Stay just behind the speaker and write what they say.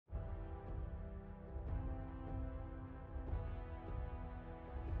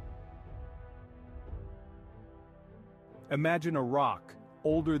Imagine a rock,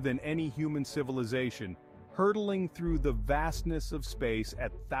 older than any human civilization, hurtling through the vastness of space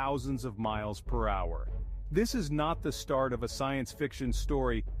at thousands of miles per hour. This is not the start of a science fiction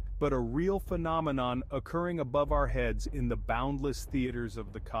story, but a real phenomenon occurring above our heads in the boundless theaters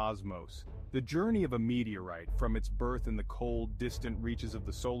of the cosmos. The journey of a meteorite, from its birth in the cold, distant reaches of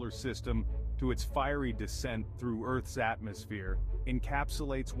the solar system to its fiery descent through Earth's atmosphere,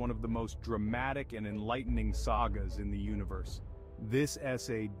 encapsulates one of the most dramatic and enlightening sagas in the universe. This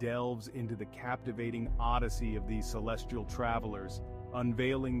essay delves into the captivating odyssey of these celestial travelers,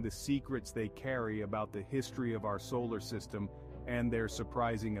 unveiling the secrets they carry about the history of our solar system and their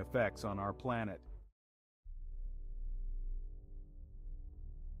surprising effects on our planet.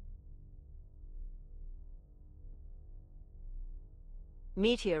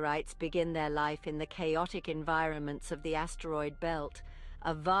 Meteorites begin their life in the chaotic environments of the Asteroid Belt,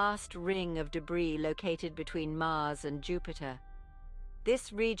 a vast ring of debris located between Mars and Jupiter.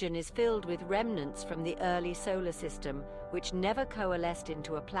 This region is filled with remnants from the early solar system, which never coalesced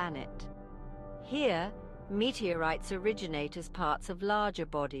into a planet. Here, meteorites originate as parts of larger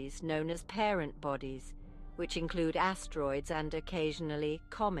bodies known as parent bodies, which include asteroids and occasionally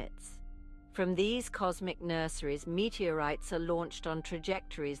comets. From these cosmic nurseries, meteorites are launched on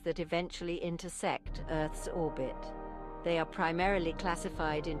trajectories that eventually intersect Earth's orbit. They are primarily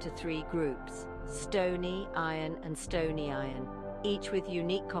classified into three groups: stony, iron, and stony iron, each with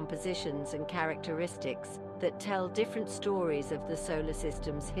unique compositions and characteristics that tell different stories of the solar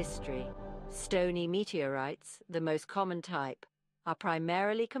system's history. Stony meteorites, the most common type, are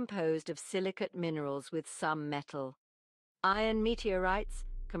primarily composed of silicate minerals with some metal. Iron meteorites,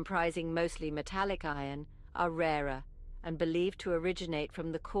 comprising mostly metallic iron, are rarer and believed to originate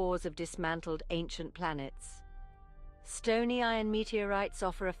from the cores of dismantled ancient planets. Stony iron meteorites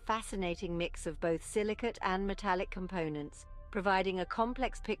offer a fascinating mix of both silicate and metallic components, providing a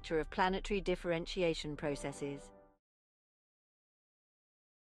complex picture of planetary differentiation processes.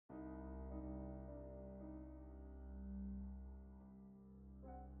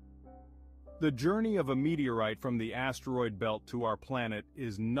 The journey of a meteorite from the asteroid belt to our planet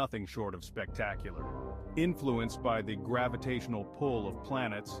is nothing short of spectacular. Influenced by the gravitational pull of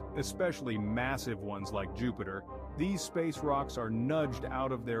planets, especially massive ones like Jupiter, these space rocks are nudged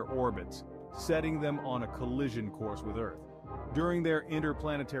out of their orbits, setting them on a collision course with Earth. During their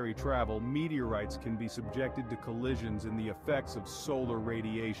interplanetary travel, meteorites can be subjected to collisions in the effects of solar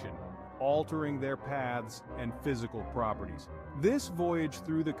radiation, altering their paths and physical properties. This voyage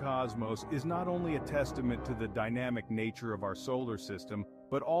through the cosmos is not only a testament to the dynamic nature of our solar system,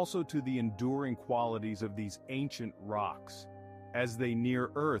 but also to the enduring qualities of these ancient rocks. As they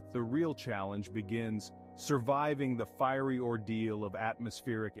near Earth, the real challenge begins: surviving the fiery ordeal of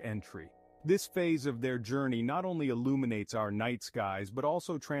atmospheric entry. This phase of their journey not only illuminates our night skies, but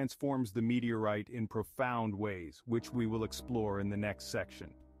also transforms the meteorite in profound ways, which we will explore in the next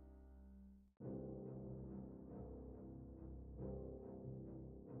section.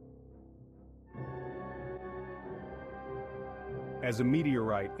 As a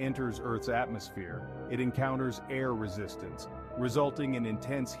meteorite enters Earth's atmosphere, it encounters air resistance, resulting in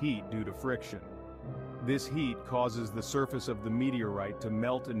intense heat due to friction. This heat causes the surface of the meteorite to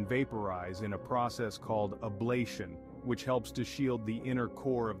melt and vaporize in a process called ablation, which helps to shield the inner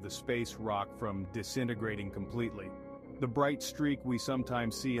core of the space rock from disintegrating completely. The bright streak we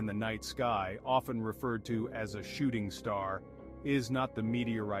sometimes see in the night sky, often referred to as a shooting star, is not the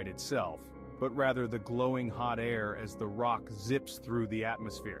meteorite itself, but rather the glowing hot air as the rock zips through the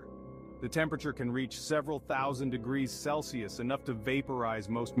atmosphere. The temperature can reach several thousand degrees Celsius, enough to vaporize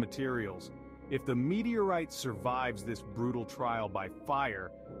most materials. If the meteorite survives this brutal trial by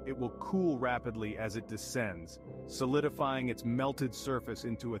fire, it will cool rapidly as it descends, solidifying its melted surface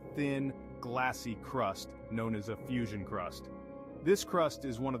into a thin, glassy crust known as a fusion crust. This crust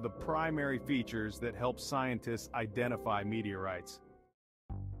is one of the primary features that help scientists identify meteorites.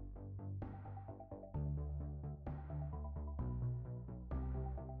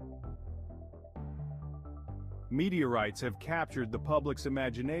 Meteorites have captured the public's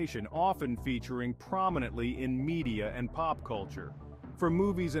imagination, often featuring prominently in media and pop culture. From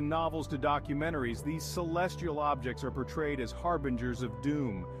movies and novels to documentaries, these celestial objects are portrayed as harbingers of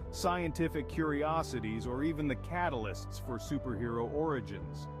doom, scientific curiosities, or even the catalysts for superhero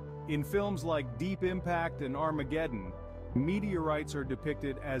origins. In films like Deep Impact and Armageddon, meteorites are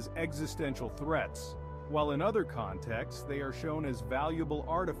depicted as existential threats, while in other contexts they are shown as valuable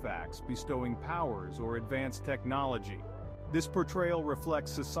artifacts bestowing powers or advanced technology. This portrayal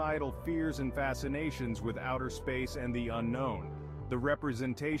reflects societal fears and fascinations with outer space and the unknown. The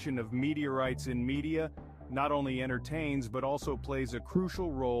representation of meteorites in media, not only entertains but also plays a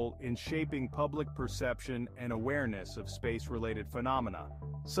crucial role in shaping public perception and awareness of space-related phenomena,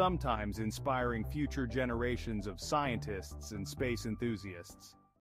 sometimes inspiring future generations of scientists and space enthusiasts.